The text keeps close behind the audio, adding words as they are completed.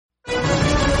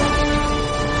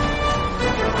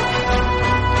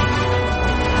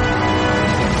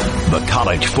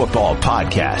College Football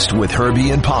Podcast with Herbie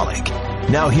and Pollack.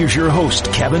 Now here's your host,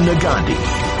 Kevin Nagandi.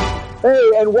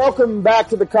 Hey, and welcome back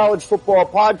to the College Football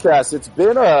Podcast. It's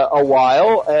been a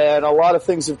while, and a lot of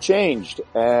things have changed.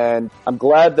 And I'm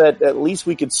glad that at least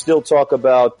we could still talk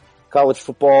about college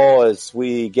football as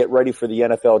we get ready for the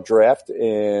NFL draft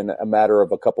in a matter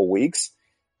of a couple weeks.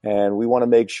 And we want to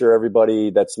make sure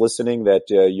everybody that's listening that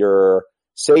you're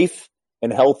safe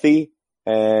and healthy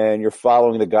and you're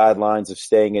following the guidelines of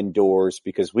staying indoors,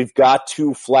 because we've got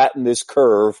to flatten this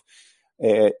curve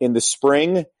in the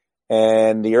spring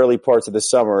and the early parts of the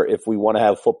summer if we want to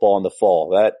have football in the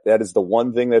fall. That is the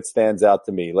one thing that stands out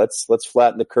to me. Let's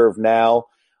flatten the curve now,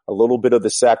 a little bit of the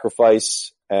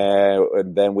sacrifice,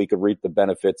 and then we could reap the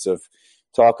benefits of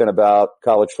talking about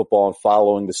college football and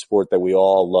following the sport that we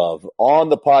all love. On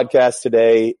the podcast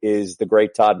today is the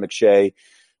great Todd McShay,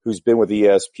 who's been with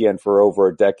ESPN for over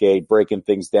a decade, breaking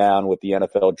things down with the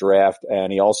NFL draft.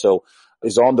 And he also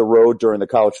is on the road during the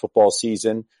college football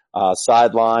season,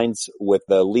 sidelines with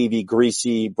the Levy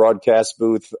Greasy broadcast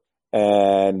booth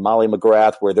and Molly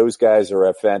McGrath, where those guys are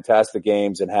at fantastic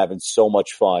games and having so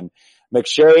much fun.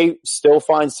 McShay still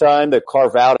finds time to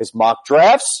carve out his mock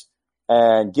drafts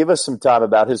and give us some time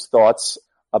about his thoughts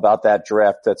about that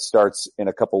draft that starts in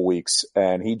a couple weeks.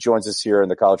 And he joins us here in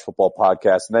the College Football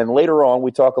Podcast. And then later on,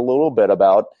 we talk a little bit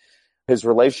about his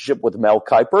relationship with Mel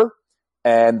Kiper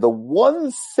and the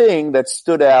one thing that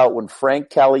stood out when Frank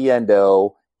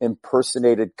Caliendo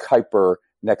impersonated Kiper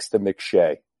next to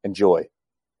McShay. Enjoy.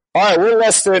 All right, we're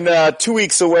less than 2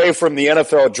 weeks away from the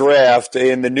NFL draft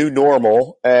in the new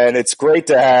normal, and it's great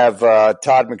to have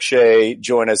Todd McShay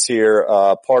join us here,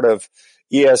 part of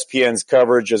ESPN's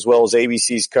coverage as well as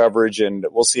ABC's coverage, and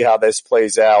we'll see how this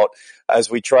plays out as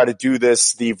we try to do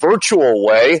this the virtual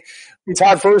way.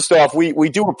 Todd, first off, we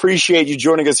do appreciate you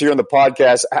joining us here on the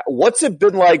podcast. What's it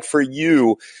been like for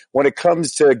you when it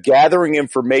comes to gathering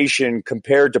information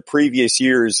compared to previous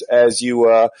years as you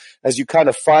kind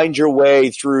of find your way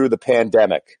through the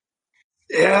pandemic?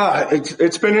 Yeah,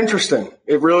 it's been interesting.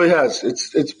 It really has.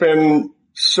 It's been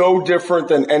so different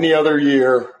than any other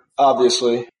year,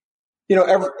 obviously. You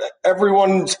know,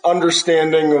 everyone's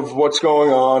understanding of what's going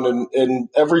on, and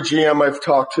every GM I've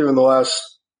talked to in the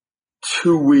last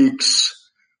 2 weeks,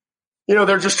 you know,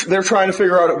 they're trying to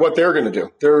figure out what they're going to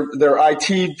do. Their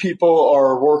IT people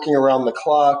are working around the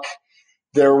clock.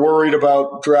 They're worried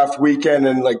about draft weekend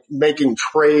and like making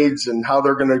trades and how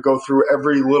they're going to go through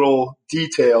every little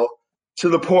detail, to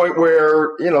the point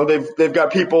where, you know, they've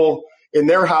got people in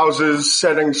their houses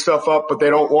setting stuff up, but they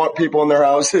don't want people in their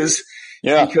houses.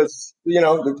 Yeah. Because, you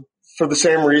know, for the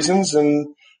same reasons. And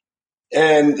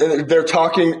they're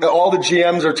talking, all the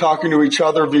GMs are talking to each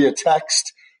other via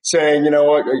text saying, you know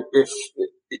what,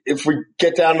 if we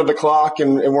get down to the clock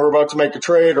and we're about to make a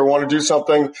trade or want to do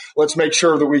something, let's make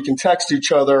sure that we can text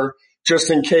each other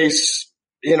just in case,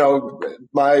 you know,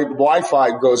 my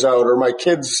Wi-Fi goes out or my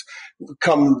kids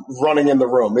come running in the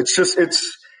room. It's just,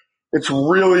 it's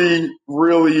really,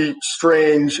 really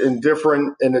strange and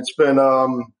different. And it's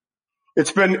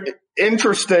been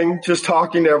interesting just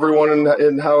talking to everyone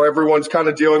and how everyone's kind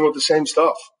of dealing with the same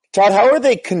stuff. Todd, how are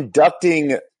they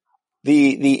conducting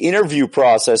the interview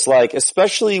process? Like,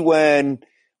 especially when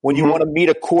you want to meet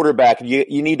a quarterback,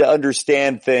 you need to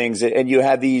understand things, and you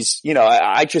have these, you know,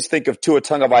 I just think of Tua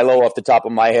Tagovailoa off the top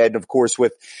of my head, and of course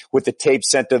with the tape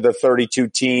sent to the 32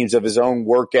 teams of his own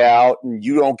workout, and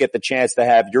you don't get the chance to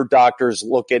have your doctors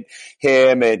look at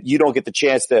him, and you don't get the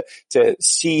chance to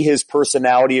see his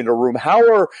personality in a room.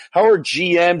 How are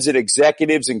GMs and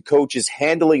executives and coaches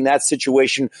handling that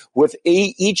situation with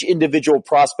each individual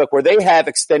prospect where they have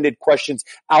extended questions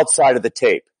outside of the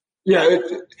tape? Yeah.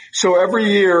 So every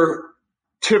year,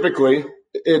 typically,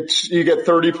 you get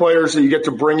 30 players that you get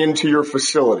to bring into your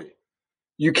facility.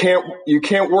 You can't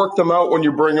work them out when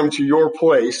you bring them to your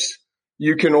place.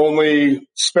 You can only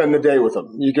spend the day with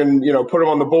them. You can, you know, put them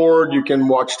on the board. You can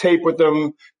watch tape with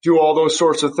them, do all those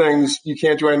sorts of things. You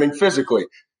can't do anything physically.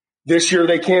 This year,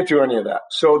 they can't do any of that.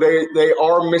 So they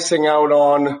are missing out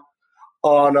on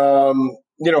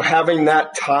you know, having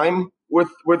that time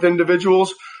with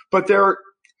individuals, but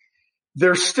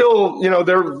they're still, you know,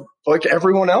 they're like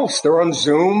everyone else. They're on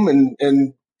Zoom and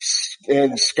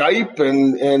Skype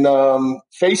and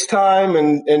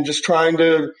FaceTime and just trying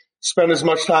to spend as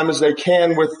much time as they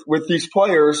can with these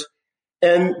players.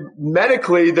 And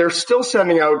medically, they're still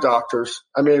sending out doctors.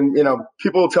 I mean, you know,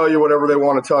 people will tell you whatever they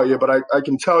want to tell you, but I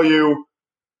can tell you,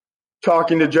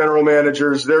 talking to general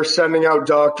managers, they're sending out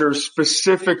doctors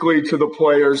specifically to the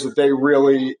players that they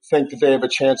really think that they have a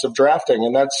chance of drafting.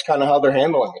 And that's kind of how they're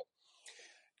handling it.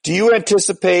 Do you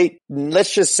anticipate,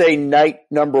 let's just say night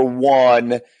number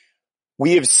one,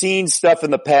 we have seen stuff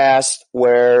in the past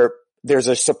where there's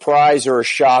a surprise or a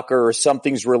shocker or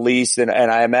something's released, and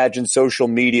I imagine social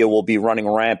media will be running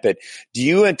rampant. Do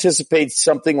you anticipate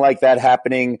something like that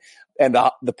happening and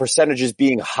the percentages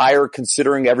being higher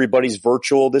considering everybody's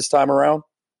virtual this time around?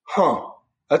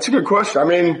 That's a good question. I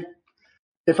mean,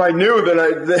 if I knew, then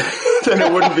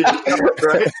it wouldn't be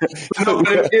right. No,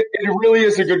 but it really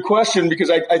is a good question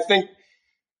because I think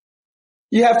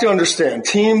you have to understand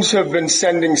teams have been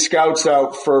sending scouts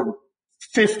out for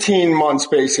 15 months,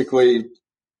 basically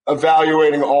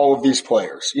evaluating all of these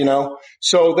players,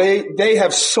 so they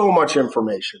have so much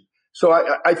information. So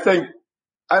I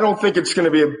don't think it's going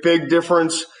to be a big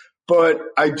difference, but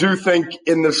I do think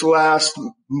in this last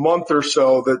month or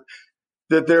so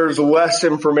that there's less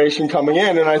information coming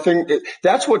in. And I think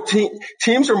that's what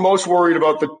teams are most worried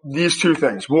about, these two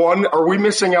things. One, are we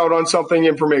missing out on something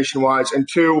information wise? And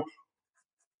two,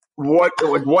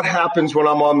 what happens when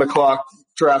I'm on the clock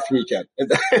draft weekend?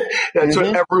 That's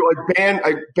what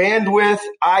bandwidth,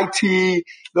 IT,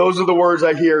 those are the words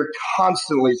I hear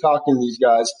constantly talking to these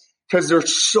guys because they're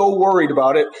so worried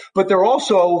about it. But they're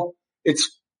also, it's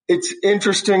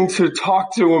interesting to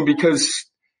talk to them because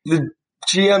the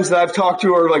GMs that I've talked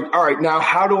to are like, all right, now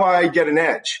how do I get an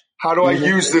edge? How do I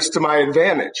use this to my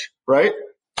advantage? Right.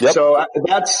 Yep. So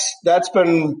that's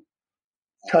been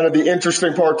kind of the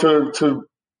interesting part to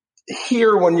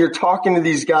hear when you're talking to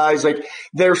these guys. Like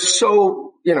they're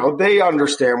so, they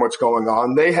understand what's going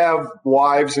on. They have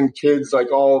wives and kids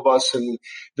like all of us, and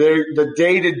the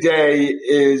day to day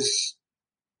is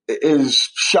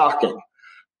shocking.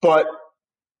 But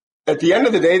at the end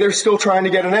of the day, they're still trying to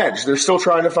get an edge. They're still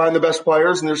trying to find the best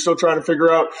players, and they're still trying to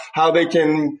figure out how they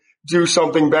can do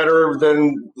something better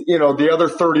than, the other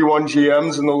 31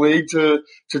 GMs in the league to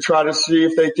try to see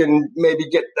if they can maybe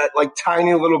get that like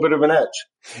tiny little bit of an edge.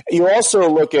 You also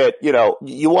look at,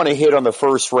 you want to hit on the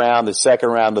first round, the second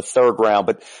round, the third round,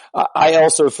 but I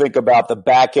also think about the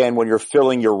back end when you're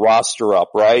filling your roster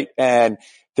up, right? And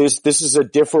this is a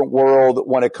different world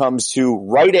when it comes to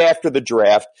right after the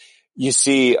draft. You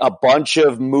see a bunch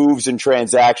of moves and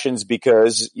transactions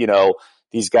because,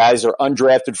 these guys are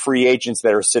undrafted free agents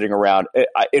that are sitting around.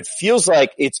 It feels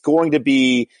like it's going to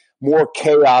be more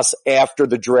chaos after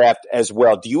the draft as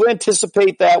well. Do you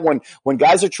anticipate that when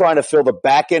guys are trying to fill the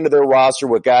back end of their roster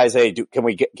with guys, hey, can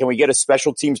we get a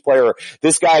special teams player?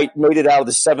 This guy made it out of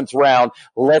the 7th round.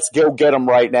 Let's go get him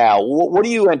right now. What do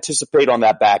you anticipate on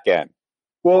that back end?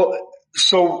 Well,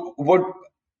 so what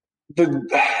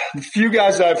the few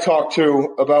guys I've talked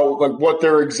to about like what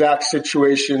their exact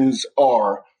situations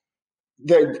are,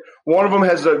 one of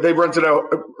them they rented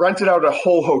out a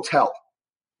whole hotel.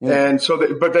 And so,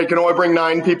 but they can only bring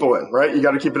 9 people in, right? You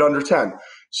got to keep it under 10.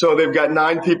 So they've got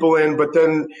 9 people in, but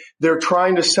then they're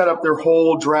trying to set up their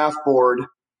whole draft board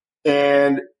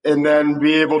and then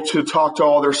be able to talk to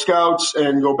all their scouts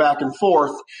and go back and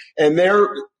forth. And they're,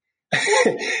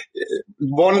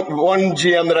 one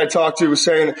GM that I talked to was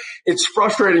saying it's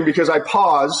frustrating because I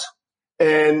pause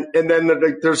and then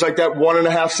there's like that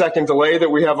 1.5 second delay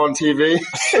that we have on TV.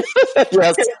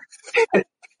 Yes. And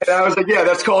I was like, yeah,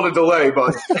 that's called a delay,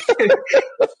 bud.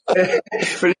 But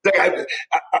he's like,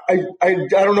 I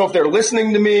don't know if they're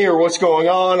listening to me or what's going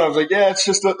on. I was like, yeah, it's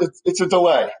just it's a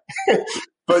delay.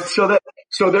 But so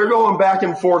they're going back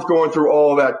and forth, going through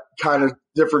all that kind of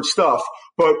different stuff.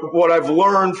 But what I've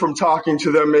learned from talking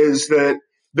to them is that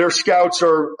their scouts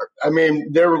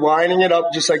they're lining it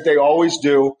up just like they always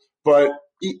do. But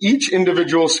each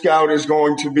individual scout is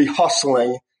going to be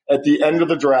hustling at the end of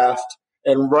the draft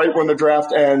and right when the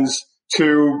draft ends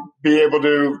to be able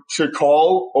to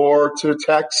call or to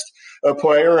text a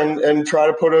player and try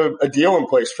to put a deal in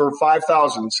place for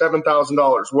 $5,000,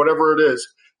 $7,000, whatever it is,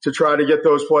 to try to get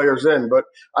those players in. But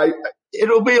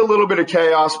it'll be a little bit of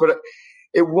chaos, but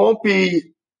it won't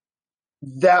be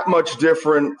that much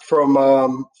different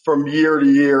from year to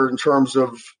year in terms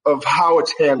of how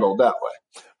it's handled that way.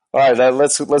 All right,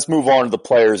 let's move on to the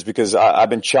players because I've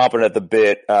been chomping at the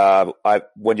bit.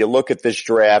 When you look at this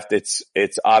draft, it's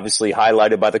obviously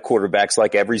highlighted by the quarterbacks,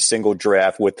 like every single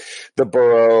draft, with the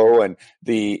Burrow and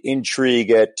the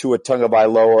intrigue at Tua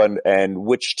Tagovailoa and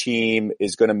which team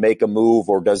is going to make a move,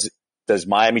 or does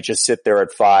Miami just sit there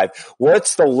at 5?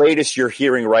 What's the latest you're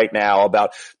hearing right now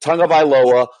about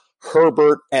Tagovailoa,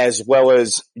 Herbert, as well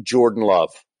as Jordan Love?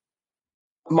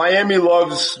 Miami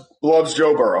loves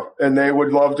Joe Burrow, and they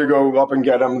would love to go up and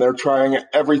get him. They're trying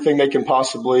everything they can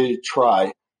possibly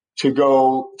try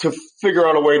to figure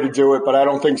out a way to do it, but I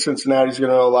don't think Cincinnati's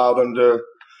going to allow them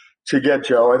to get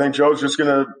Joe. I think Joe's just going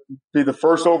to be the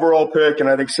first overall pick, and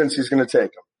I think Cincy's going to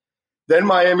take him. Then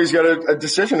Miami's got a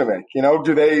decision to make.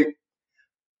 Do they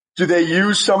do they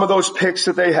use some of those picks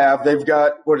that they have? They've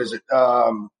got,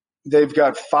 they've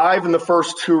got 5 in the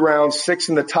first 2 rounds, 6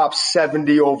 in the top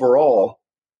 70 overall.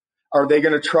 Are they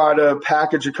going to try to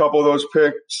package a couple of those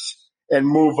picks and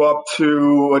move up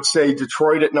to, let's say,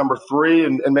 Detroit at number 3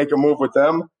 and make a move with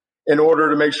them in order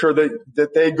to make sure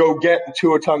that they go get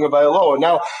Tua Tagovailoa?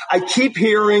 Now, I keep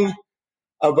hearing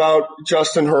about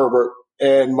Justin Herbert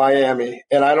and Miami,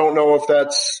 and I don't know if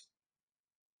that's –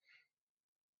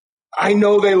 I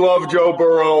know they love Joe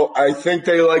Burrow. I think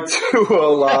they like Tua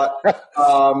a lot.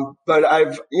 But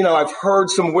I've heard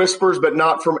some whispers, but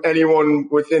not from anyone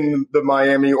within the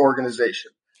Miami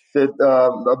organization that,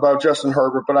 about Justin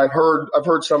Herbert. But I've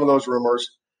heard some of those rumors.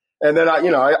 And then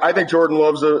I think Jordan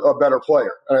Love's a better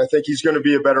player, and I think he's going to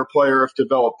be a better player if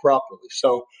developed properly.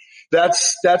 So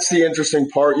that's the interesting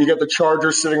part. You got the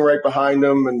Chargers sitting right behind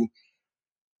him, and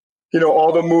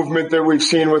all the movement that we've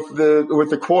seen with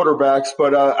the quarterbacks,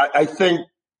 but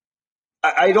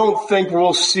I don't think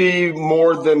we'll see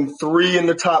more than 3 in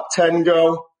the top 10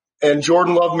 go, and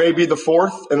Jordan Love may be the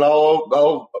 4th, and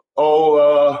I'll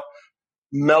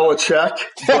Mel a check.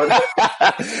 But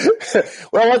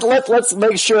well, let's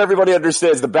make sure everybody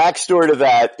understands the backstory to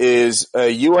that is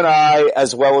you and I,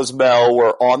 as well as Mel,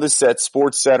 were on the set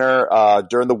Sports Center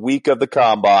during the week of the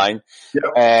Combine. Yep.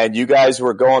 And you guys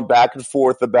were going back and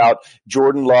forth about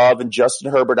Jordan Love and Justin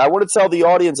Herbert. I want to tell the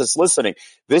audience that's listening,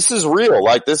 this is real.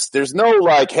 Like this, there's no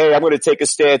like, hey, I'm going to take a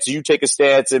stance, you take a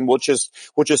stance, and we'll just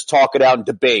talk it out and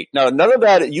debate. No, none of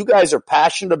that. You guys are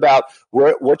passionate about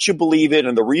what you believe in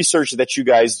and the research that you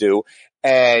guys do.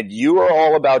 And you are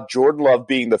all about Jordan Love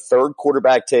being the 3rd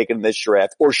quarterback taken in this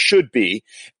draft, or should be.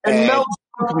 And Mel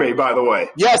jumped me, by the way.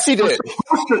 Yes, he did.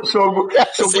 So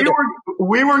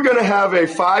we were going to have a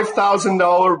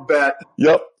 $5,000 bet.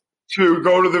 Yep. To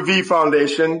go to the V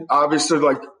Foundation. Obviously,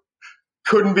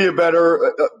 couldn't be a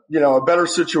better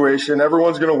situation.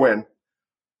 Everyone's going to win.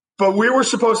 But we were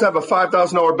supposed to have a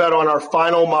 $5,000 bet on our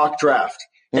final mock draft.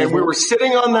 Mm-hmm. And we were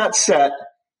sitting on that set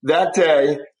that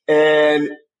day, and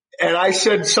I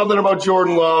said something about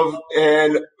Jordan Love,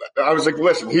 and I was like,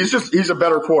 listen, he's a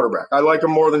better quarterback. I like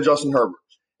him more than Justin Herbert.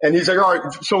 And he's like, all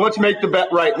right, so let's make the bet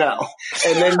right now.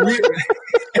 And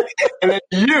then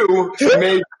you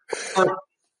made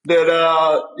that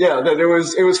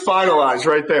it was finalized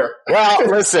right there. Well,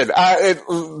 listen,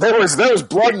 there was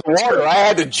blood and water. I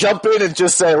had to jump in and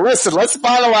just say, listen, let's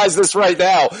finalize this right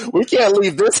now. We can't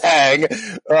leave this hang.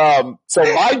 So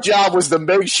my job was to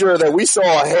make sure that we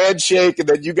saw a handshake and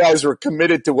that you guys were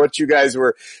committed to what you guys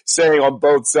were saying on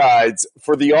both sides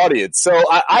for the audience. So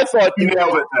I thought you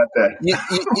nailed it that day.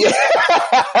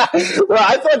 Well,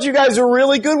 I thought you guys were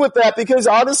really good with that because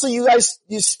honestly, you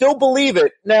still believe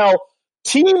it. Now,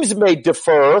 teams may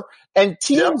defer and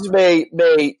teams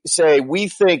may say we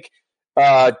think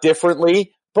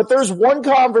differently, but there's one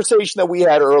conversation that we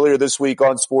had earlier this week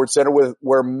on SportsCenter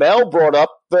where Mel brought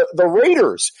up the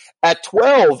Raiders at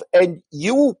 12, and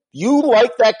you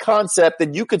like that concept,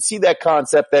 and you could see that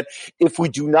concept that if we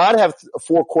do not have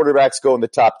 4 quarterbacks go in the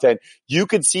top 10, you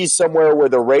could see somewhere where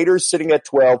the Raiders sitting at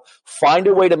 12 find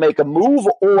a way to make a move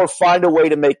or find a way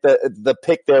to make the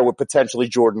pick there with potentially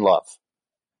Jordan Love.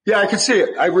 Yeah, I could see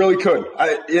it. I really could.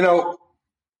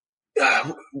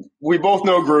 We both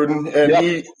know Gruden,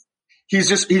 and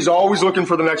he's always looking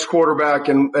for the next quarterback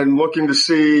and looking to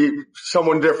see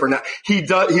someone different. He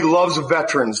loves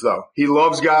veterans though. He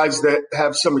loves guys that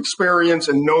have some experience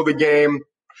and know the game.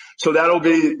 So that'll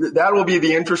be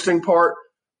the interesting part.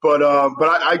 But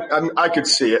I could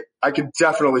see it. I could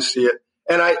definitely see it.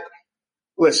 And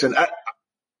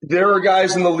there are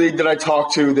guys in the league that I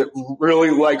talk to that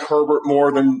really like Herbert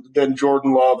more than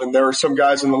Jordan Love. And there are some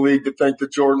guys in the league that think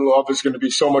that Jordan Love is going to be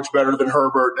so much better than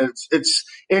Herbert. And it's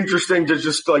interesting to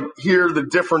just hear the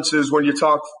differences when you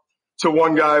talk to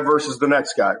one guy versus the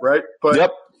next guy. Right. But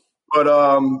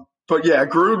yeah,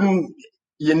 Gruden,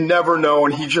 you never know.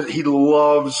 And he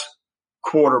loves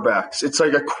quarterbacks. It's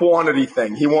like a quantity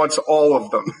thing. He wants all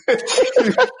of them. He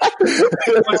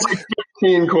wants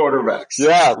 15 quarterbacks.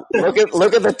 Yeah. Look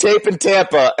at the tape in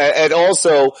Tampa, and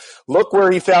also look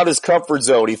where he found his comfort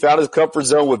zone. He found his comfort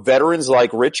zone with veterans like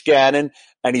Rich Gannon,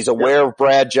 and he's aware of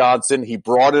Brad Johnson. He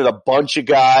brought in a bunch of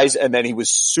guys, and then he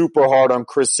was super hard on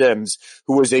Chris Sims,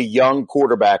 who was a young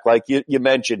quarterback. Like you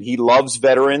mentioned, he loves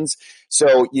veterans.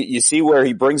 So you see where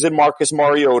he brings in Marcus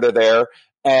Mariota there.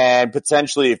 And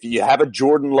potentially if you have a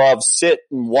Jordan Love sit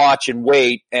and watch and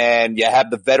wait, and you have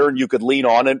the veteran you could lean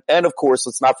on, and of course,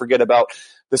 let's not forget about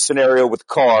the scenario with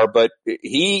Carr, but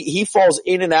he falls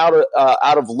in and out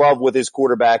of love with his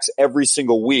quarterbacks every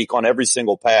single week on every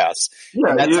single pass.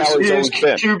 Yeah, and that's how he's always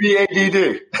been. QB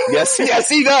ADD. Yes,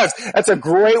 he does. That's a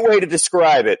great way to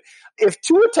describe it. If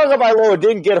Tua Tagovailoa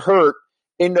didn't get hurt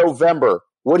in November,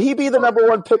 would he be the number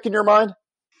one pick in your mind?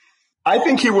 I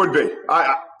think he would be.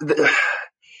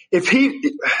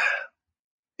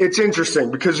 It's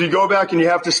interesting because you go back and you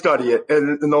have to study it.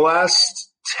 And in the last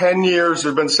 10 years,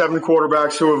 there have been 7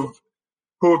 quarterbacks who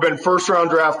have been first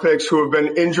round draft picks, who have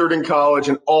been injured in college,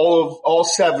 and all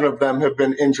 7 of them have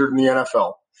been injured in the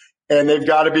NFL. And they've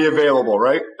got to be available,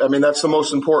 right? I mean, that's the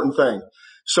most important thing.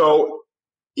 So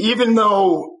even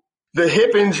though the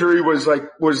hip injury was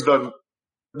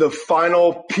the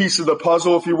final piece of the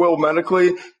puzzle, if you will,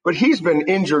 medically, but he's been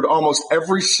injured almost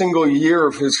every single year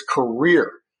of his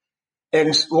career.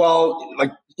 And while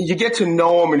you get to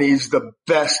know him and he's the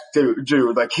best dude,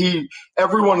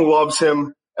 everyone loves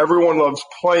him. Everyone loves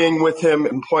playing with him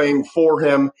and playing for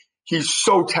him. He's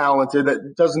so talented.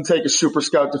 It doesn't take a super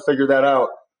scout to figure that out.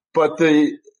 But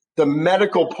the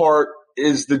medical part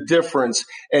is the difference.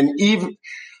 And if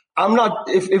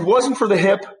it wasn't for the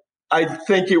hip, I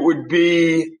think it would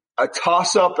be a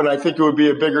toss-up, and I think it would be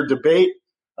a bigger debate.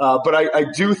 But I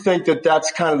do think that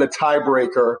that's kind of the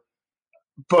tiebreaker.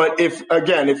 But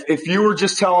if you were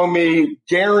just telling me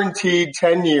guaranteed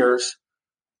 10 years,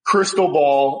 crystal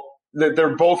ball, that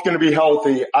they're both going to be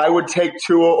healthy, I would take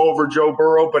Tua over Joe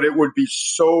Burrow, but it would be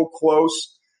so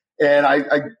close. And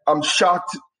I'm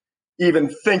shocked even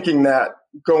thinking that,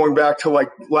 going back to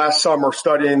last summer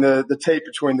studying the tape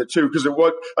between the two, because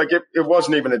it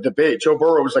wasn't even a debate. Joe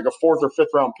Burrow was like a 4th or 5th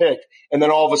round pick, and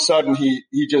then all of a sudden he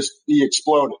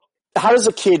exploded. How does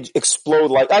a kid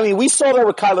explode? We saw that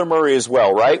with Kyler Murray as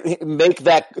well, right? Make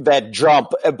that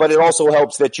jump, but it also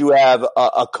helps that you have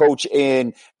a coach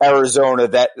in Arizona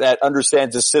that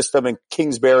understands the system, in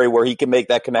Kingsbury, where he can make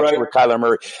that connection with Kyler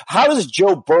Murray. How does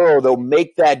Joe Burrow, though,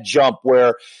 make that jump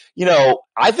where,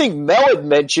 I think Mel had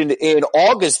mentioned in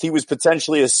August he was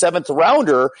potentially a 7th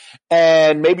rounder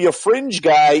and maybe a fringe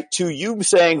guy, to you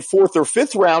saying 4th or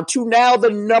 5th round, to now the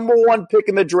number 1 pick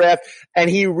in the draft, and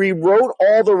he rewrote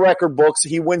all the record books.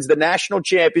 He wins the national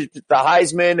championship, the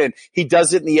Heisman, and he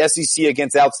does it in the SEC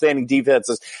against outstanding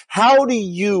defenses. How do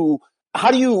you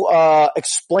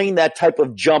explain that type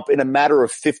of jump in a matter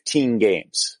of 15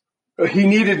 games? He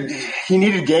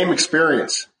needed game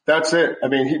experience. That's it.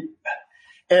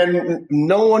 And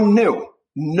no one knew.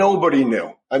 Nobody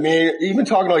knew. Even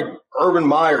talking like Urban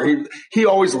Meyer, he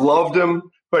always loved him,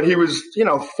 but he was,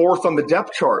 4th on the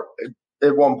depth chart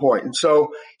at one point. And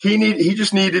so he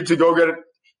just needed to go get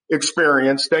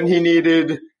experience. Then he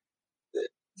needed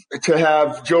to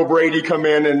have Joe Brady come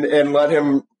in and let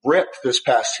him rip this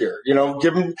past year.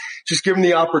 Give him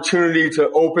the opportunity to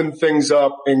open things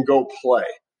up and go play.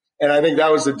 And I think that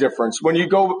was the difference. When you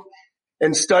go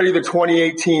and study the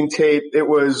 2018 tape, it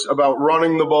was about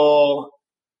running the ball.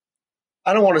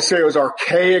 I don't want to say it was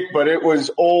archaic, but it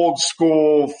was old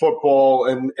school football,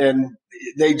 and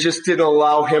they just didn't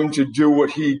allow him to do what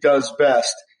he does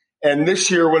best. And this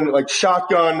year, when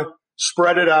shotgun,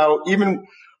 spread it out, even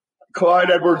Clyde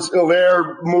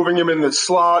Edwards-Helaire moving him in the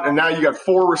slot, and now you got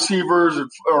 4 receivers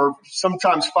or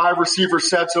sometimes 5 receiver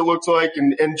sets, it looks like,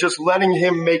 and just letting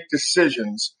him make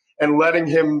decisions and letting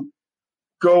him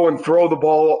go and throw the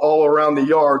ball all around the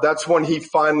yard. That's when he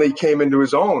finally came into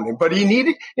his own. But he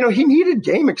needed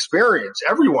game experience.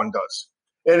 Everyone does.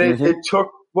 And it took,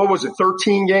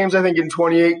 13 games, I think, in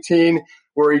 2018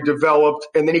 where he developed.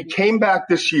 And then he came back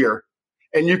this year,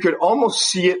 and you could almost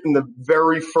see it in the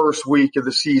very first week of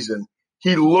the season.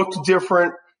 He looked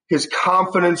different. His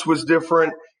confidence was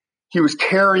different. He was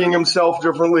carrying himself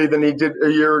differently than he did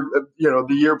the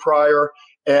year prior.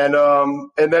 And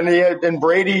then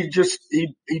Brady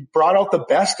he brought out the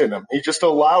best in him. He just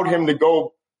allowed him to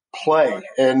go play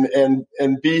and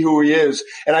be who he is.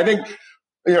 And I think,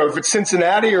 if it's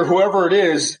Cincinnati or whoever it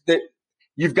is, that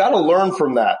you've got to learn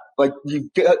from that. You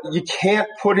can't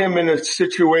put him in a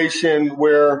situation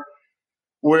where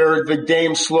the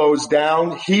game slows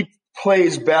down. He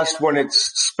plays best when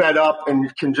it's sped up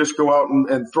and can just go out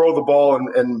and throw the ball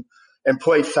and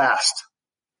play fast.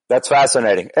 That's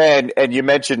fascinating. And you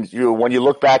mentioned when you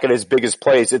look back at his biggest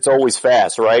plays, it's always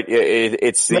fast, right?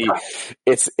 It's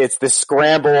the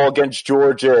scramble against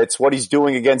Georgia. It's what he's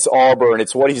doing against Auburn.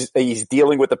 It's what he's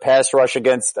dealing with the pass rush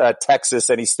against Texas,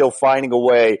 and he's still finding a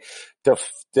way to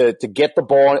get the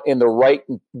ball in the right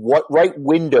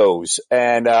windows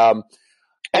and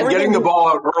getting the ball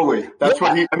out early. That's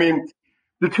what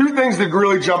The two things that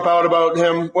really jump out about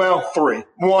him, well, three.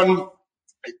 One,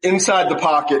 inside the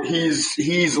pocket,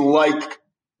 he's like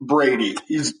Brady.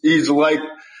 He's like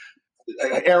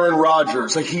Aaron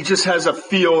Rodgers. Like, he just has a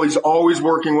feel. He's always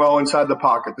working well inside the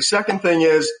pocket. The second thing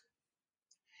is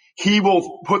he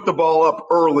will put the ball up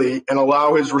early and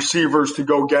allow his receivers to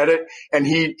go get it, and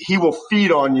he will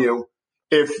feed on you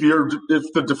if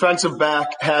the defensive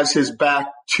back has his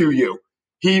back to you.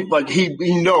 He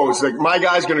knows, like, my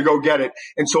guy's going to go get it,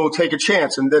 and so he'll take a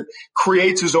chance, and that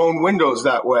creates his own windows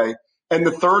that way. And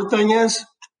the third thing is,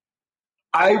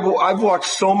 I've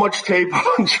watched so much tape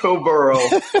on Joe Burrow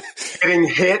getting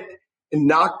hit and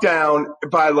knocked down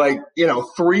by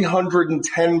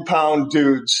 310-pound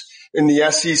dudes in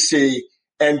the SEC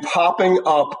and popping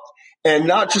up and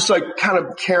not just kind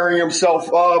of carrying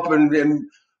himself up and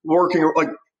working,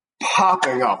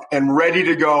 popping up and ready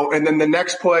to go. And then the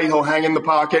next play, he'll hang in the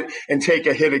pocket and take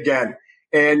a hit again.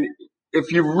 And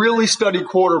if you really study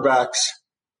quarterbacks,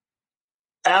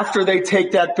 after they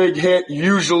take that big hit,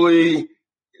 usually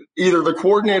either the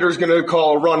coordinator is going to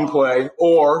call a run play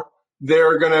or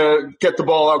they're going to get the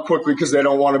ball out quickly because they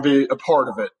don't want to be a part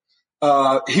of it.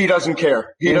 He doesn't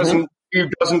care. He doesn't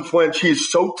flinch.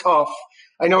 He's so tough.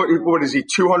 I know, what is he,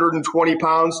 220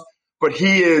 pounds? But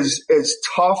he is as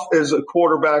tough as a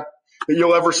quarterback that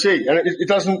you'll ever see. And it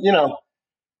doesn't,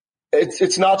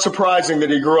 it's not surprising that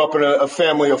he grew up in a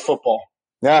family of football.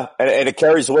 Yeah, and it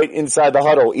carries weight inside the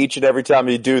huddle each and every time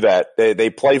you do that.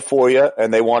 They play for you,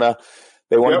 and they want to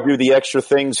do the extra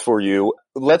things for you.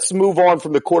 Let's move on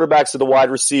from the quarterbacks to the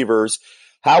wide receivers.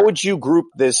 How would you group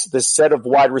this set of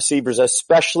wide receivers,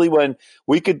 especially when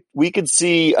we could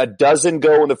see a dozen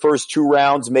go in the first 2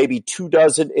 rounds, maybe 2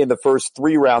 dozen in the first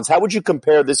 3 rounds? How would you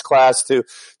compare this class to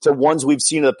ones we've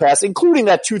seen in the past, including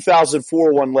that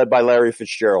 2004 one led by Larry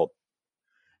Fitzgerald?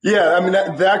 Yeah, I mean,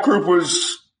 that group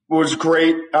was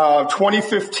great.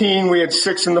 2015, we had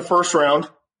 6 in the first round,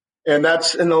 and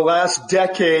that's in the last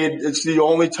decade. It's the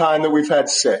only time that we've had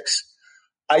 6.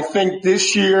 I think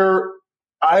this year,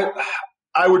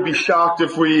 I would be shocked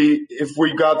if we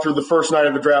got through the first night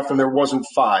of the draft and there wasn't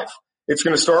 5. It's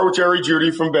going to start with Jerry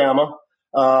Jeudy from Bama.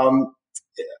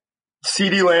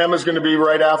 CeeDee Lamb is going to be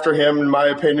right after him, in my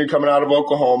opinion, coming out of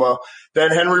Oklahoma.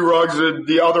 Then Henry Ruggs,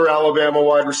 the other Alabama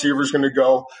wide receiver, is going to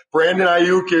go. Brandon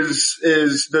Ayuk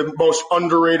is the most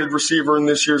underrated receiver in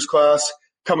this year's class,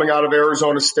 coming out of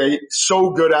Arizona State.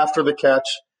 So good after the catch.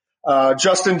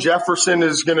 Justin Jefferson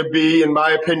is going to be, in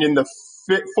my opinion, the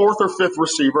 4th or 5th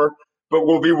receiver, but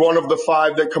will be one of the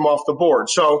 5 that come off the board.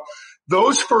 So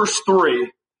those first 3,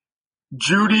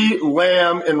 Jeudy,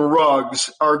 Lamb, and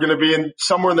Ruggs, are going to be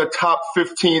somewhere in the top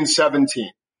 15,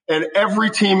 17. And every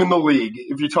team in the league,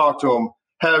 if you talk to them,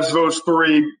 has those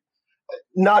 3,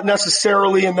 not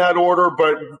necessarily in that order,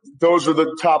 but those are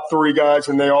the top 3 guys,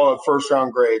 and they all have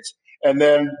first-round grades. And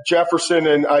then Jefferson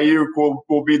and Ayuk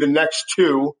will be the next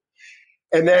 2.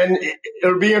 And then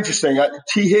it'll be interesting.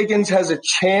 T. Higgins has a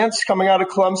chance coming out of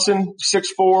Clemson,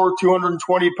 6'4",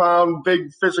 220-pound,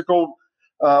 big physical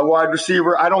wide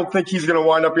receiver. I don't think he's going to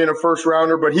wind up being a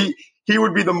first-rounder, but he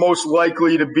would be the most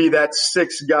likely to be that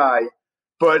 6th guy.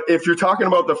 But if you're talking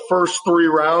about the first 3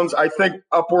 rounds, I think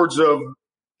upwards of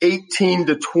 18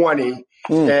 to 20.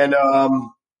 And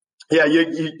yeah,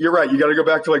 you're right. You got to go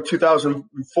back to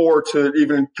 2004 to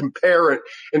even compare it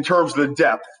in terms of the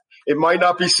depth. It might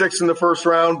not be 6 in the first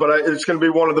round, but it's going to be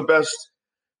one of the best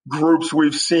groups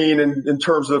we've seen in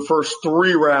terms of the first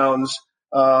 3 rounds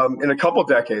in a couple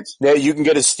decades. Yeah, you can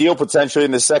get a steal potentially in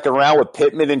the second round with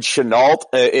Pittman and Chenault.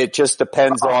 It just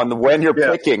depends on when you're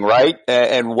picking, right?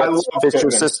 And what fits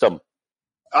your system.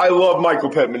 I love Michael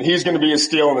Pittman. He's going to be a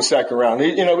steal in the second round.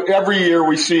 Every year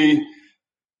we see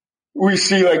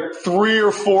 3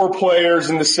 or 4 players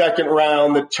in the second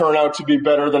round that turn out to be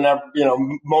better than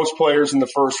most players in the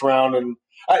first round. And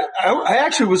I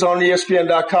actually was on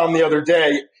ESPN.com the other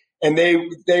day, and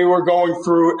they were going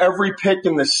through every pick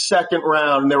in the second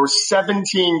round. And there were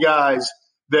 17 guys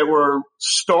that were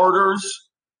starters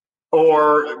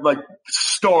or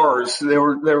stars. They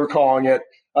were calling it,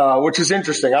 which is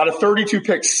interesting. Out of 32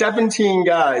 picks, 17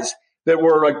 guys that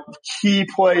were key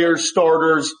players,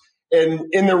 starters, and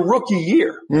in their rookie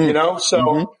year,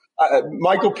 So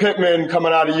Michael Pittman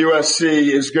coming out of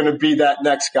USC is going to be that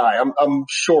next guy. I'm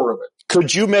sure of it.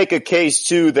 Could you make a case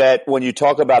too that when you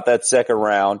talk about that second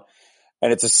round,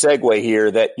 and it's a segue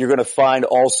here, that you're going to find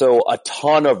also a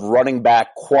ton of running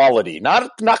back quality,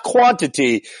 not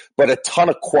quantity, but a ton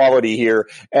of quality here.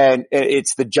 And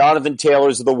it's the Jonathan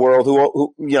Taylors of the world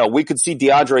who we could see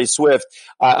DeAndre Swift.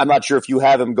 I'm not sure if you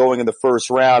have him going in the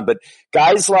first round, but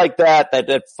guys like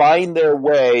that find their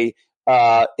way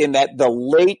in that the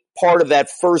late part of that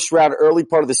first round, early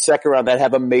part of the second round that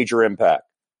have a major impact?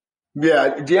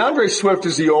 Yeah, DeAndre Swift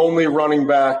is the only running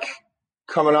back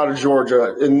coming out of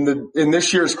Georgia in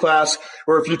this year's class,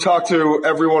 where if you talk to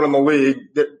everyone in the league,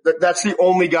 that's the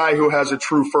only guy who has a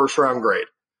true first round grade.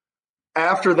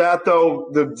 After that, though,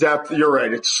 the depth, you're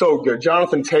right, it's so good.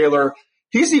 Jonathan Taylor,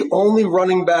 he's the only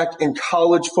running back in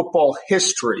college football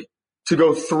history to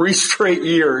go 3 straight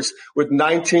years with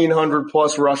 1,900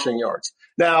 plus rushing yards.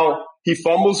 Now, he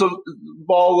fumbles the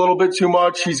ball a little bit too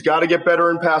much. He's got to get better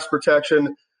in pass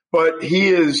protection, but he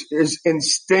is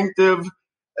instinctive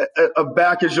a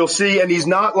back as you'll see. And he's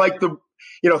not like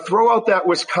throw out that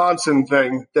Wisconsin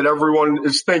thing that everyone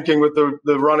is thinking with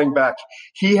the running back.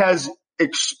 He has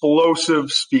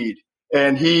explosive speed,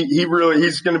 and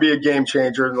he's going to be a game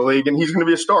changer in the league, and he's going to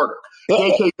be a starter.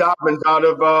 J.K. Dobbins out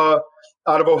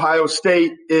of Ohio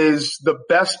State is the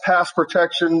best pass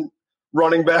protection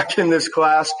running back in this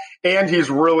class, and he's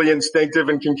really instinctive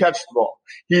and can catch the ball.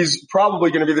 He's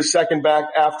probably going to be the second back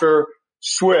after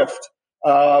Swift.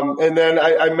 And then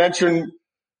I mentioned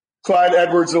Clyde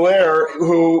Edwards-Helaire,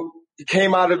 who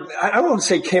came out of, I don't want to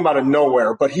say came out of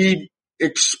nowhere, but he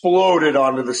exploded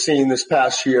onto the scene this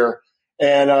past year.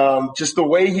 And just the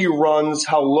way he runs,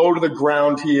 how low to the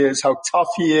ground he is, how tough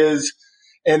he is,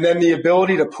 and then the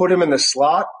ability to put him in the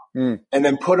slot and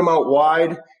then put him out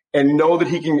wide and know that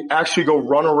he can actually go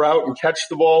run a route and catch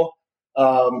the ball.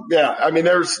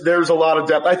 There's a lot of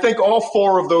depth. I think all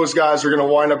 4 of those guys are going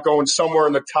to wind up going somewhere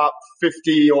in the top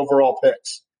 50 overall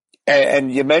picks.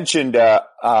 And you mentioned, the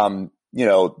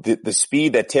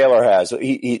speed that Taylor has.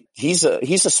 He's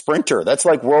a sprinter. That's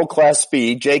like world-class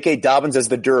speed. J.K. Dobbins has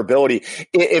the durability.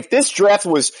 If this draft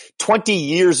was 20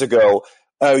 years ago,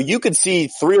 you could see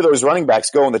 3 of those running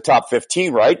backs go in the top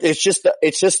 15, right? It's just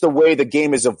the way the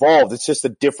game has evolved. It's just a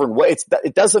different way.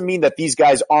 It doesn't mean that these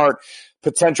guys aren't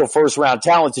potential first round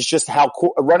talents. It's just how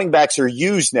running backs are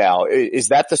used now. Is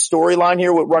that the storyline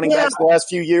here with running backs the last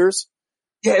few years?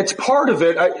 Yeah, it's part of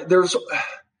it. There's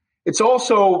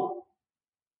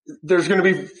going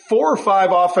to be 4 or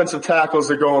 5 offensive tackles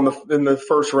that go in the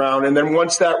first round. And then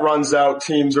once that runs out,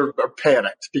 teams are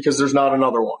panicked because there's not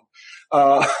another one.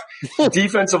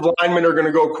 Defensive linemen are going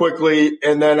to go quickly.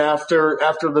 And then after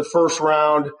the first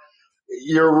round,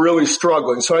 you're really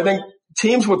struggling. So I think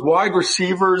teams with wide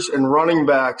receivers and running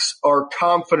backs are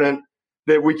confident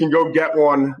that we can go get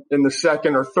one in the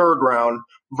second or third round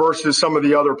versus some of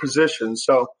the other positions.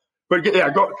 So, but yeah,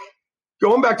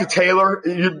 going back to Taylor,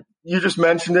 you just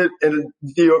mentioned it, and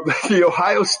the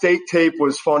Ohio State tape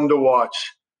was fun to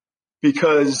watch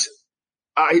because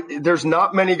there's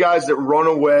not many guys that run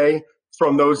away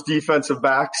from those defensive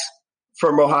backs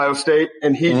from Ohio State,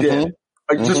 and he did.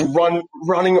 Just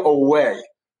running away.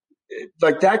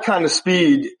 Like that kind of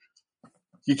speed,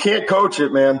 you can't coach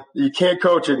it, man. You can't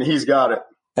coach it, and he's got it.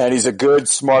 And he's a good,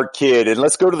 smart kid. And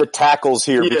let's go to the tackles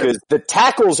here because the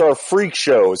tackles are freak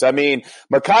shows. I mean,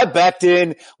 Mekhi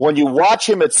Becton, when you watch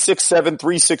him at 6'7",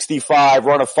 365,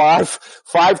 run a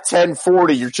 5'10",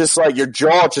 40, you're just like, your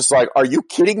jaw just like, are you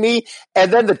kidding me?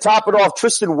 And then to top it off,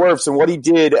 Tristan Wirfs and what he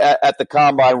did at the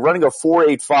combine, running a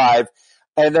 4.85.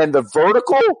 And then the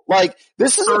vertical, like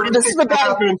this is the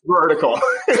guy vertical.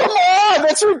 Come on,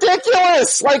 that's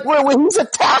ridiculous. Like when he's a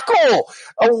tackle,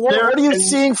 what are you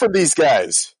seeing from these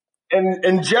guys?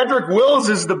 And Jedrick Wills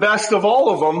is the best of all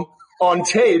of them on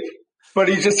tape, but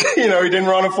he just he didn't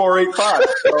run a 4.85.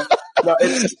 So, no,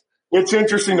 it's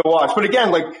interesting to watch. But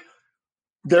again, like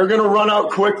they're going to run out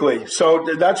quickly, so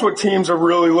that's what teams are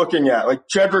really looking at. Like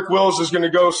Jedrick Wills is going to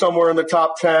go somewhere in the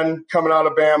top 10 coming out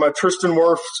of Bama. Tristan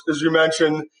Wirfs, as you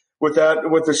mentioned, with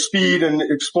the speed and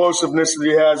explosiveness that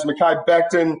he has. Mekhi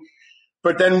Becton,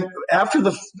 but then after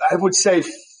I would say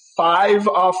 5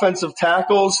 offensive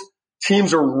tackles,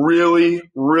 teams are really,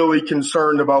 really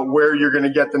concerned about where you're going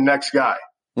to get the next guy.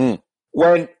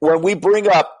 When we bring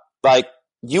up like.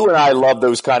 You and I love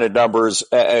those kind of numbers,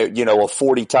 a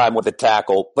 40 time with a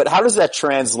tackle, but how does that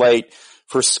translate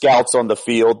for scouts on the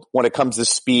field when it comes to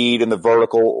speed and the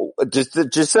vertical? Does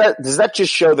that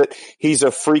just show that he's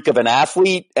a freak of an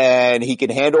athlete and he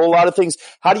can handle a lot of things?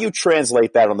 How do you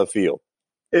translate that on the field?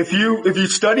 If you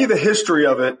study the history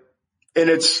of it, and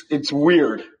it's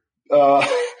weird,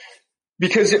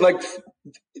 because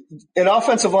an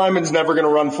offensive lineman's never going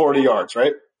to run 40 yards,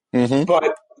 right?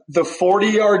 But the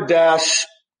 40-yard dash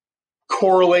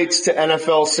correlates to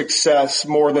NFL success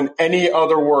more than any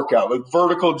other workout, like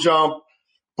vertical jump,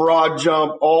 broad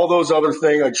jump, all those other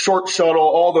things, like short shuttle,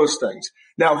 all those things.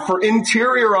 Now, for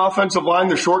interior offensive line,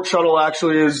 the short shuttle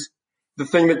actually is the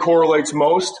thing that correlates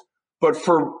most. But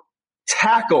for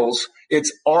tackles,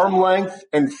 it's arm length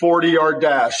and 40-yard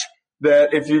dash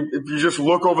that if you just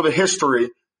look over the history,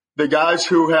 the guys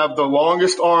who have the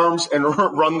longest arms and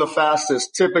run the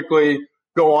fastest typically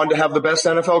go on to have the best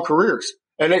NFL careers.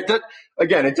 And it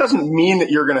doesn't mean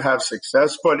that you're going to have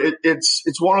success, but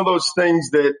it's one of those things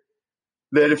that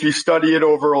if you study it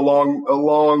over a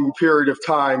long period of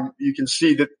time, you can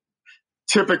see that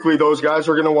typically those guys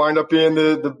are going to wind up being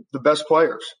the best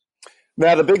players.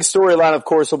 Now, the big storyline, of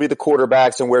course, will be the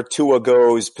quarterbacks and where Tua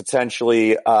goes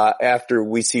potentially after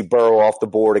we see Burrow off the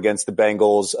board against the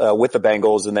Bengals, with the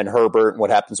Bengals, and then Herbert and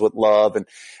what happens with Love.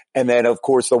 And then, of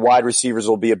course, the wide receivers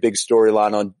will be a big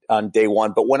storyline on day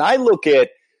one. But when I look at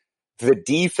the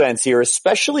defense here,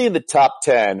 especially in the top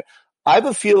 10, I have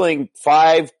a feeling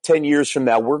 5-10 years from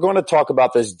now, we're going to talk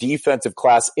about this defensive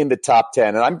class in the top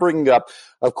 10. And I'm bringing up,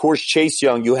 of course, Chase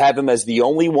Young. You have him as the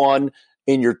only one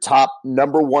in your top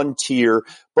number one tier.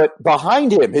 But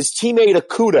behind him, his teammate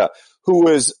Okudah, who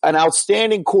is an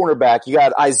outstanding cornerback. You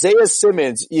got Isaiah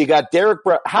Simmons. You got Derek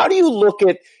Brown. How do you look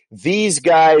at these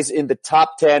guys in the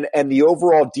top 10 and the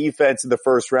overall defense in the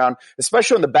first round,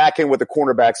 especially on the back end with the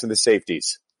cornerbacks and the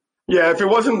safeties? Yeah, if it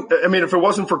wasn't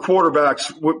for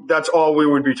quarterbacks, that's all we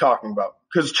would be talking about.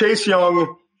 Because Chase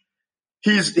Young,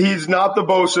 he's not the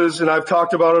Bosa's, and I've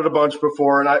talked about it a bunch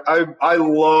before, and I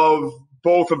love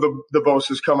both of the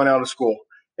Bosa's coming out of school.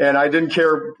 And I didn't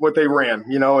care what they ran.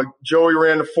 You know, Joey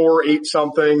ran a 4.8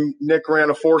 something. Nick ran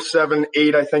a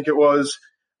 4.78, I think it was.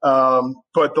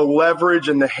 But the leverage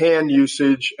and the hand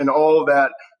usage and all of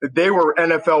that they were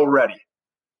NFL ready.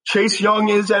 Chase Young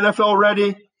is NFL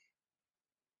ready.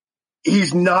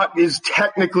 He's not as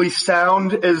technically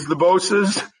sound as the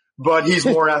Bosa's, but he's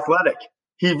more athletic.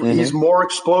 He's more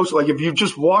explosive. Like if you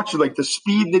just watch like the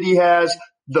speed that he has,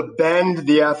 the bend,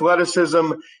 the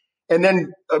athleticism, and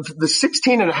then the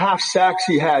 16.5 sacks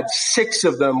he had, 6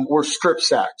 of them were strip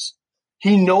sacks.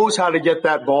 He knows how to get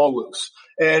that ball loose.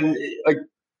 And like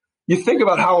you think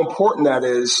about how important that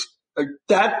is. Like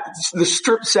the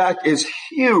strip sack is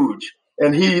huge.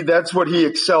 And that's what he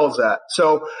excels at.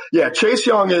 So yeah, Chase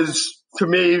Young is, to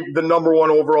me, the number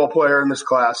one overall player in this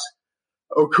class.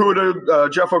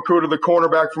 Okudah, Jeff Okudah, the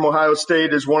cornerback from Ohio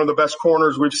State, is one of the best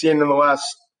corners we've seen in the last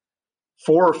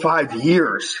 4 or 5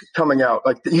 years coming out.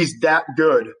 Like he's that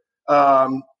good.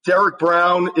 Derek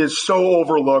Brown is so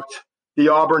overlooked, the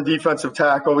Auburn defensive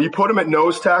tackle. You put him at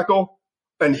nose tackle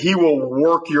and he will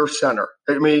work your center.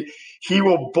 I mean, he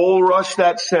will bull rush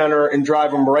that center and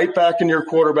drive him right back in your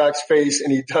quarterback's face,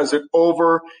 and he does it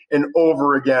over and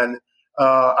over again.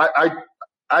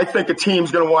 I think a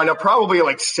team's going to wind up probably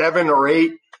like 7 or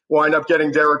 8 wind up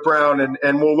getting Derek Brown,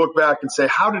 and we'll look back and say,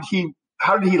 how did he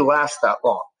last that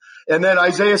long? And then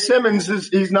Isaiah Simmons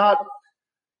he's not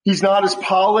as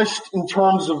polished in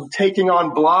terms of taking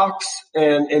on blocks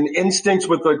and instincts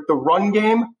with the run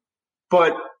game,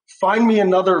 but find me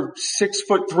another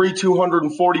 6'3",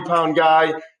 240-pound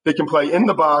guy that can play in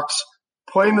the box,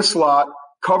 play in the slot,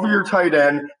 cover your tight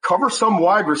end, cover some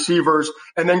wide receivers,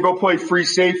 and then go play free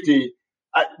safety.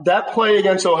 That play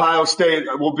against Ohio State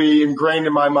will be ingrained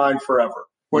in my mind forever.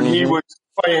 When he was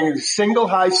playing single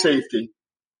high safety,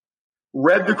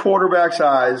 read the quarterback's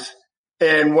eyes,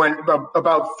 and went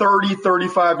about 30,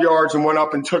 35 yards and went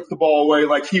up and took the ball away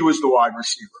like he was the wide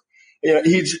receiver. You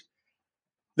know,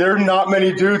 there are not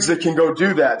many dudes that can go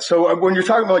do that. So when you're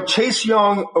talking about like Chase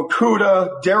Young,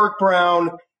 Okudah, Derek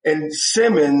Brown, and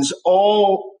Simmons,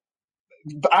 all,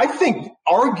 I think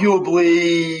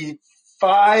arguably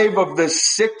 5 of the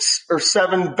 6 or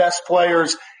 7 best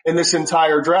players in this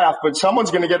entire draft, but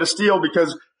someone's going to get a steal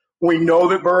because we know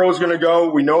that Burrow's going to go.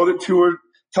 We know that Tua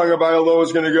Tagovailoa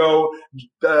is going to go.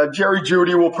 Jerry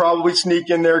Jeudy will probably sneak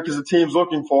in there because the team's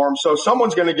looking for him. So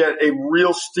someone's going to get a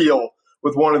real steal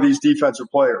with one of these defensive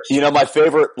players. You know, my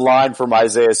favorite line from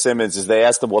Isaiah Simmons is they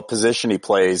asked him what position he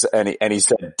plays, and he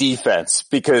said defense,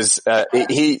 because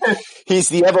he's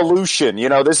the evolution. You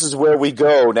know, this is where we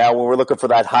go now when we're looking for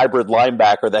that hybrid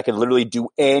linebacker that can literally do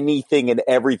anything and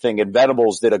everything. And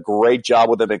Venables did a great job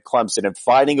with him at Clemson and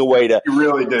finding a way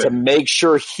to make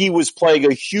sure he was playing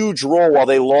a huge role while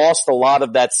they lost a lot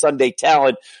of that Sunday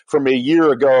talent from a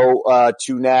year ago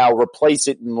to now replace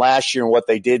it in last year and what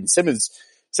they did. And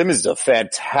Simmons is a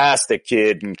fantastic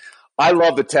kid, and I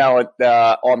love the talent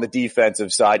on the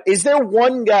defensive side. Is there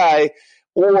one guy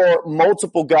or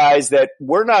multiple guys that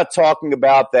we're not talking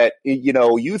about that, you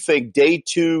know, you think day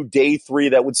 2, day 3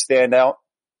 that would stand out?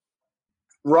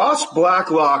 Ross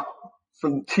Blacklock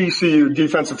from TCU,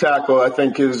 defensive tackle, I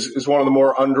think is one of the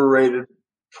more underrated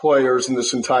players in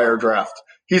this entire draft.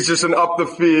 He's just an up the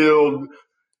field,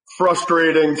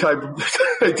 frustrating type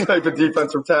of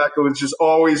defensive tackle. It's just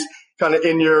always kind of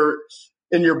in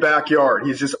your backyard.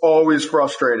 He's just always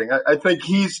frustrating. I think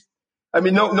he's I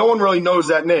mean, no one really knows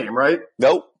that name, right?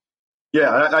 Nope.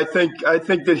 Yeah, I think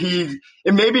that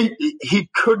and maybe he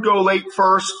could go late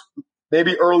first,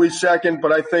 maybe early second,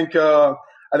 but I think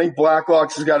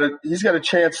Blacklock's he's got a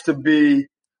chance to be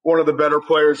one of the better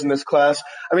players in this class.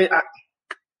 I mean,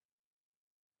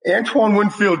 Antoine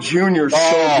Winfield Jr. is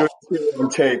so good on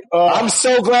tape. I'm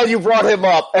so glad you brought him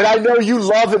up, and I know you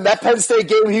love him. That Penn State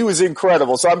game, he was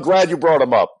incredible, so I'm glad you brought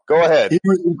him up. Go ahead. He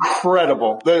was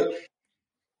incredible.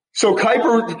 So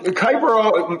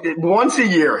Kuiper, once a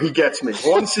year, he gets me.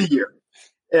 Once a year.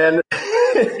 And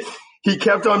he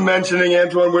kept on mentioning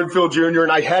Antoine Winfield Jr.,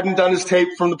 and I hadn't done his tape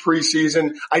from the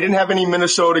preseason. I didn't have any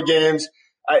Minnesota games.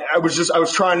 I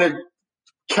was trying to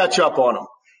catch up on him.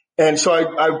 And so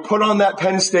I put on that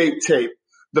Penn State tape.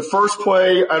 The first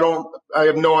play, I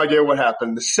have no idea what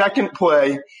happened. The second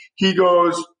play, he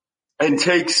goes and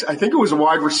takes, I think it was a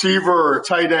wide receiver or a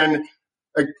tight end,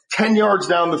 10 yards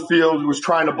down the field, was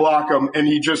trying to block him, and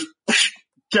he just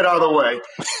get out of the way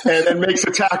and makes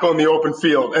a tackle in the open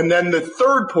field. And then the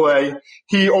third play,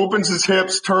 he opens his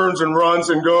hips, turns and runs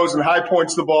and goes and high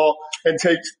points the ball and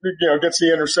gets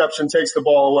the interception, takes the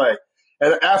ball away.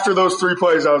 And after those three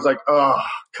plays, I was like,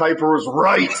 Kuiper was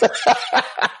right.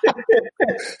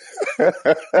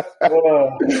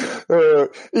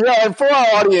 And for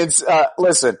our audience,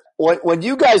 listen, when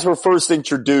you guys were first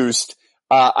introduced,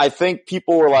 I think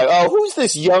people were like, oh, who's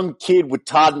this young kid with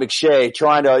Todd McShay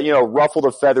trying to, ruffle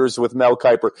the feathers with Mel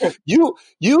Kiper?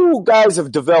 You guys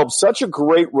have developed such a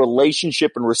great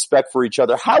relationship and respect for each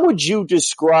other. How would you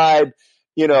describe,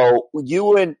 you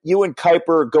and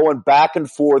Kiper going back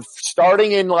and forth,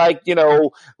 starting in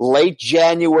late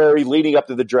January leading up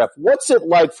to the draft? What's it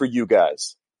like for you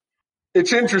guys?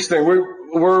 It's interesting.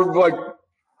 We're like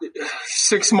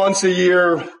 6 months a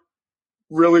year,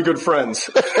 really good friends.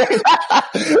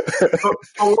 but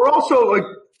we're also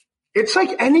it's like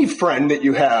any friend that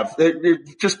you have. You're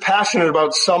just passionate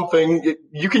about something.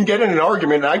 You can get in an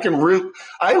argument, and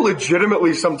I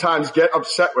legitimately sometimes get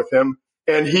upset with him,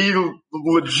 and he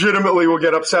legitimately will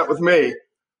get upset with me.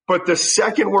 But the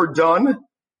second we're done,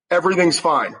 everything's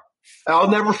fine. I'll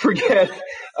never forget.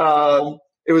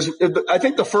 It was, I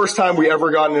think, the first time we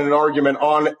ever got in an argument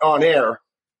on air.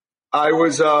 I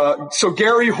was, so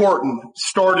Gary Horton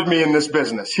started me in this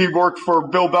business. He worked for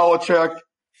Bill Belichick,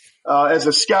 as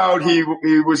a scout. He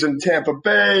was in Tampa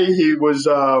Bay. He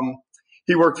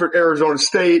worked for Arizona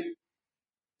State.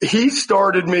 He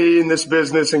started me in this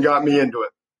business and got me into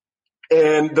it.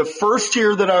 And the first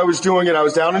year that I was doing it, I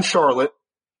was down in Charlotte,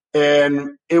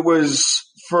 and it was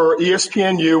for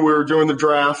ESPNU. We were doing the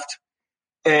draft.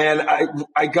 And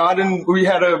I got in, we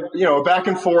had a back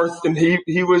and forth, and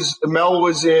Mel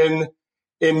was in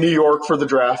New York for the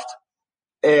draft.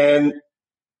 And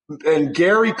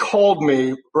Gary called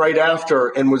me right after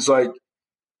and was like,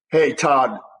 hey,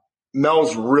 Todd,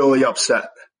 Mel's really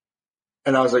upset.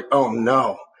 And I was like, oh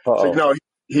no. Like, no,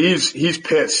 he's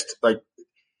pissed. Like,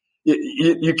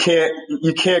 you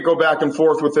can't go back and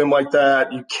forth with him like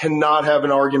that. You cannot have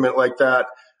an argument like that.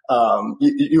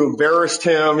 You embarrassed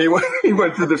him. He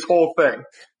went through this whole thing.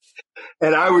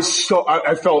 And I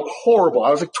felt horrible.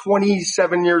 I was like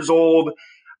 27 years old.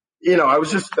 I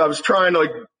was trying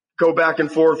to go back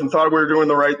and forth and thought we were doing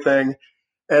the right thing.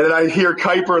 And then I hear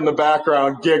Kiper in the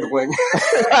background giggling.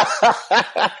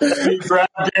 He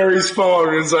grabbed Gary's phone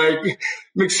and was like,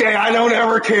 McShay, I don't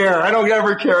ever care. I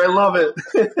love it.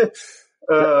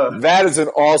 That is an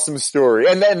awesome story.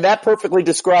 And then that perfectly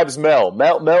describes Mel.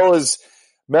 Mel is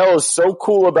so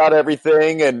cool about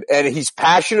everything, and he's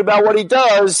passionate about what he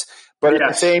does, but at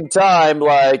the same time,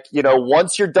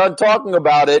 once you're done talking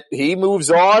about it, he moves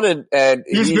on, and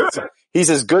he's good. He's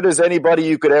as good as anybody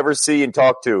you could ever see and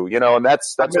talk to, and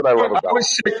that's what I love about him.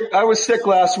 I was sick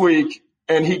last week,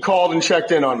 and he called and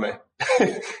checked in on me,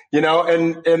 and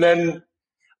then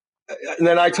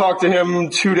I talked to him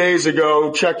 2 days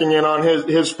ago, checking in on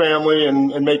his family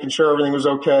and making sure everything was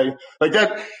okay. Like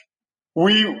that,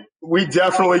 we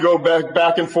definitely go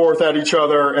back and forth at each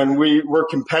other, and we're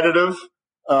competitive.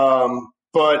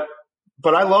 But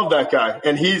I love that guy,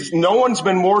 and no one's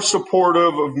been more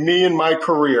supportive of me in my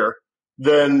career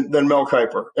than Mel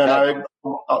Kiper. And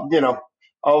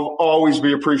I'll always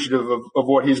be appreciative of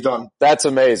what he's done. That's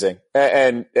amazing.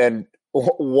 And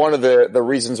one of the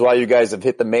reasons why you guys have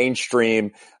hit the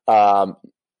mainstream, we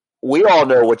all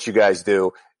know what you guys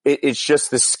do. It's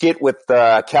just the skit with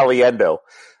Caliendo.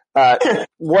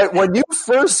 When you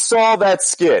first saw that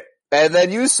skit and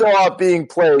then you saw it being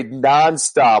played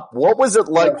nonstop, what was it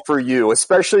like for you,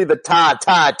 especially the ta.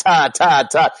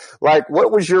 Like,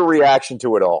 what was your reaction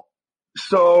to it all?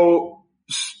 So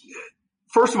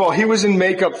first of all, he was in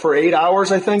makeup for 8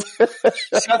 hours, I think.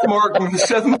 Seth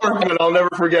Markman, I'll never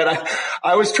forget.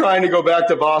 I was trying to go back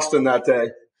to Boston that day.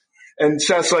 And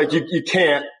Seth's like, you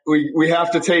can't. We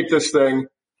have to tape this thing.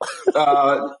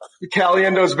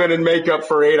 Caliendo's been in makeup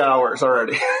for 8 hours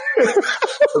already. I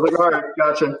was like, all right,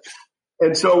 gotcha.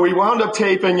 And so we wound up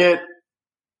taping it.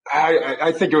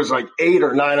 I think it was like 8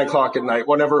 or 9 o'clock at night,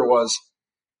 whatever it was.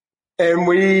 And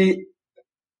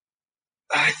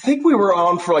I think we were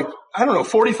on for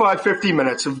 45, 50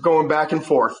 minutes of going back and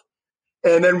forth.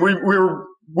 And then we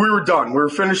were done. We were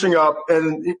finishing up,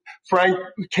 and Frank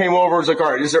came over and was like,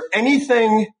 all right, is there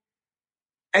anything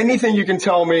you can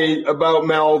tell me about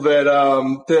Mel that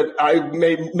I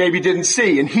maybe didn't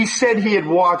see? And he said he had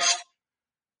watched,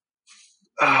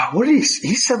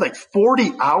 he said like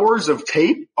 40 hours of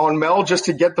tape on Mel just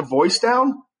to get the voice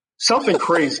down. Something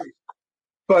crazy.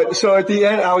 But so at the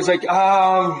end, I was like,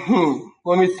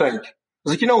 let me think. I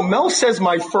was like, Mel says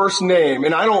my first name,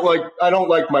 and I don't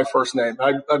like my first name.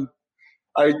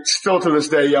 I still to this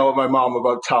day yell at my mom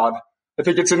about Todd. I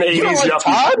think it's an 80s. You don't like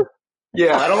Todd?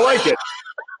 Yeah, I don't like it.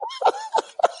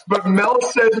 But Mel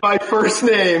says my first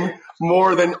name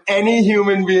more than any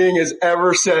human being has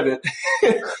ever said it.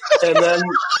 and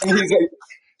he's like,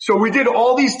 so we did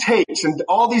all these takes and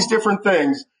all these different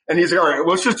things. And he's like, all right,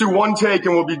 let's just do one take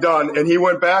and we'll be done. And he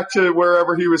went back to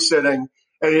wherever he was sitting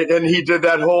and he did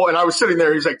that whole, and I was sitting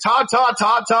there. He's like, Todd.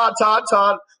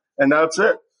 And that's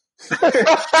it.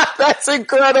 That's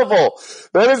incredible.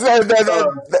 That is,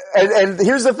 and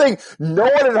here's the thing: no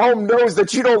one at home knows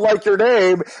that you don't like your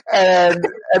name, and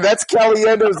that's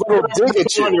Caliendo's little dig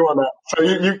at you. On that. So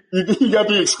you got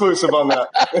the exclusive on that.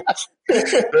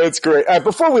 That's great.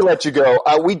 Before we let you go,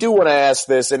 we do want to ask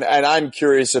this, and I'm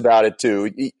curious about it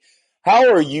too.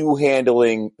 How are you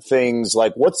handling things?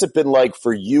 Like, what's it been like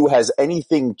for you? Has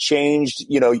anything changed?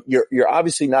 You're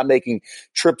obviously not making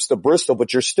trips to Bristol,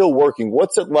 but you're still working.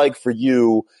 What's it like for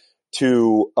you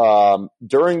to,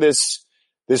 during this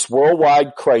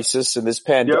worldwide crisis and this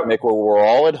pandemic where we're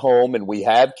all at home and we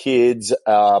have kids,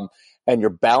 and you're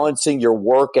balancing your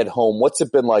work at home? What's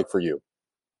it been like for you?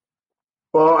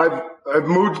 Well, I've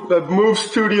moved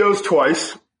studios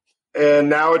twice. And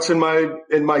now it's in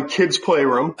my kids'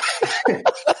 playroom.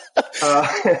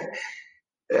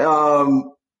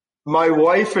 My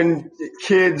wife and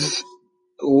kids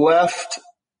left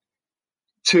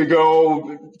to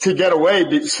get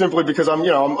away simply because I'm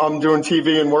doing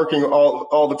TV and working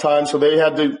all the time. So they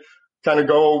had to kind of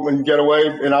go and get away,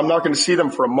 and I'm not going to see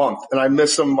them for a month, and I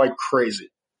miss them like crazy.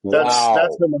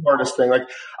 That's been the hardest thing. Like,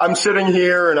 I'm sitting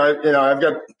here and I've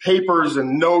got papers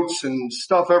and notes and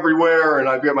stuff everywhere, and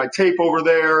I've got my tape over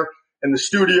there in the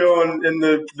studio and in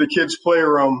the kids'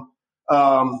 playroom.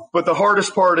 But the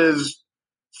hardest part is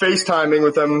FaceTiming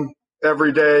with them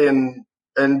every day and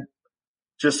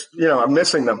just, I'm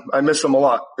missing them. I miss them a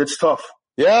lot. It's tough.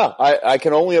 Yeah, I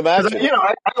can only imagine.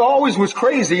 I always was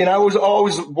crazy and I was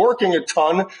always working a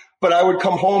ton, but I would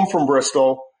come home from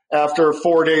Bristol after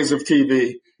 4 days of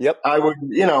TV. Yep. I would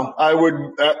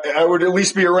at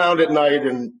least be around at night,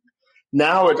 and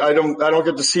now I don't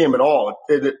get to see him at all.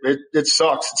 It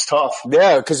sucks. It's tough.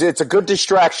 Yeah, because it's a good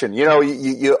distraction.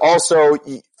 You also,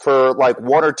 for like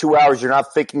 1 or 2 hours, you're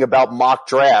not thinking about mock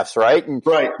drafts, right? And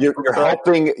right.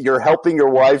 You're helping your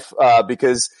wife,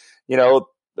 because,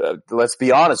 let's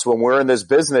be honest, when we're in this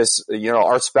business,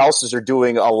 our spouses are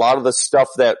doing a lot of the stuff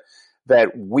that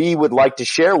we would like to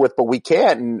share with, but we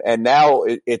can't. And now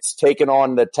it's taken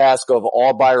on the task of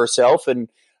all by herself. And,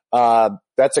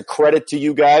 that's a credit to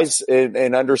you guys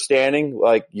in understanding,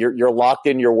 like, you're locked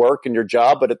in your work and your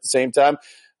job, but at the same time,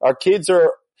 our kids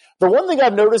are, the one thing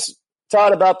I've noticed,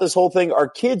 Todd, about this whole thing, our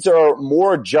kids are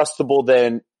more adjustable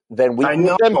than we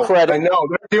give them credit. I know.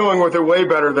 They're dealing with it way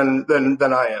better than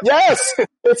I am. Yes.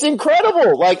 It's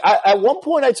incredible. Like, at one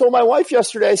point I told my wife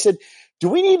yesterday, I said, do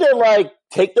we need to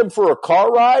take them for a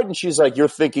car ride? And she's like, you're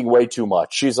thinking way too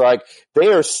much. She's like,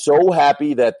 they are so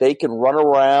happy that they can run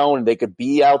around and they could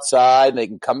be outside and they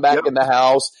can come back in the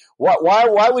house.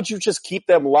 Why would you just keep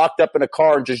them locked up in a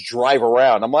car and just drive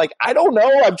around? I'm like, I don't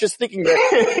know. I'm just thinking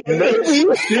that maybe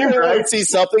you might see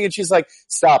something. And she's like,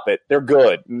 stop it. They're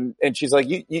good. And she's like,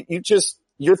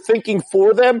 you're thinking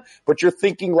for them, but you're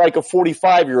thinking like a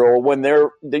 45-year-old when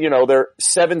they're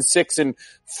 7, 6, and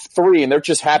 3, and they're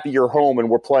just happy you're home and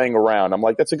we're playing around. I'm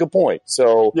like, that's a good point.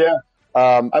 So yeah,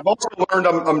 I've also learned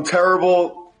I'm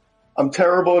terrible. I'm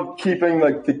terrible at keeping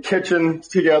the kitchen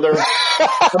together.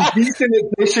 I'm decent at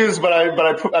dishes, but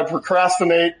I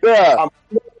procrastinate. Yeah. I'm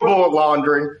terrible at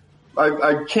laundry.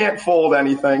 I can't fold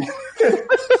anything.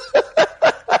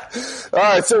 All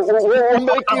right, so we'll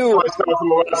make you. Myself in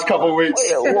the last couple of weeks.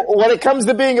 When it comes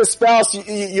to being a spouse,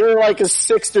 you're like a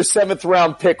 6th or 7th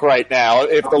round pick right now.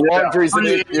 If the laundry's an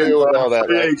issue and all that.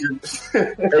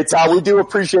 Right? Hey, Todd, we do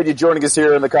appreciate you joining us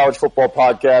here in the College Football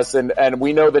Podcast, and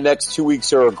we know the next 2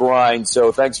 weeks are a grind.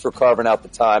 So thanks for carving out the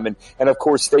time, and of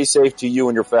course, stay safe to you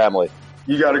and your family.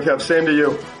 You got it, Kev. Same to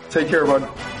you. Take care, bud.